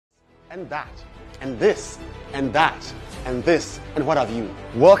and that, and this, and that, and this, and what have you.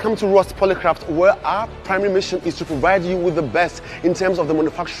 Welcome to Rostpolikraft, where our primary mission is to provide you with the best in terms of the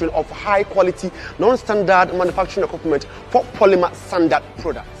manufacturing of high-quality, non-standard manufacturing equipment for polymer standard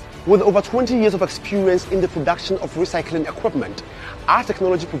products. With over 20 years of experience in the production of recycling equipment, our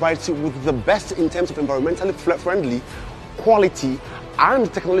technology provides you with the best in terms of environmentally friendly, quality,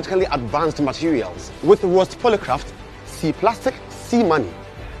 and technologically advanced materials. With Rostpolikraft, see plastic, see money.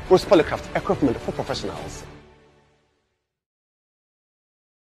 Rostpolikraft, equipment for professionals.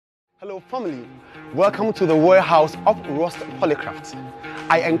 Hello family, welcome to the warehouse of Rostpolikraft.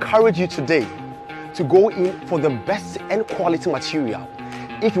 I encourage you today to go in for the best and quality material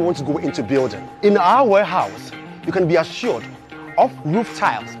if you want to go into building. In our warehouse, you can be assured of roof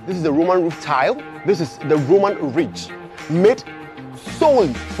tiles. This is the Roman roof tile. This is the Roman ridge, made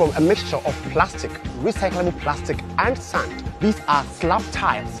solely from a mixture of plastic, recyclable plastic, and sand. These are slab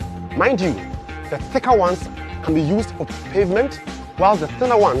tiles. Mind you, the thicker ones can be used for pavement, while the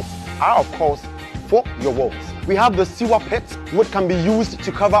thinner ones are, of course, for your walls. We have the sewer pit, which can be used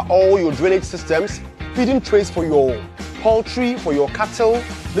to cover all your drainage systems, feeding trays for your poultry, for your cattle.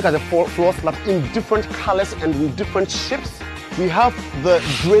 Look at the floor slabs in different colors and in different shapes. We have the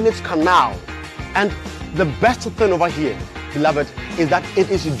drainage canal, and the best thing over here, beloved, is that it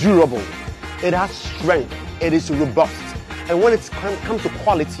is durable, it has strength, it is robust, and when it comes to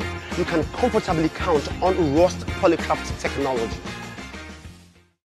quality, you can comfortably count on Rostpolikraft technology.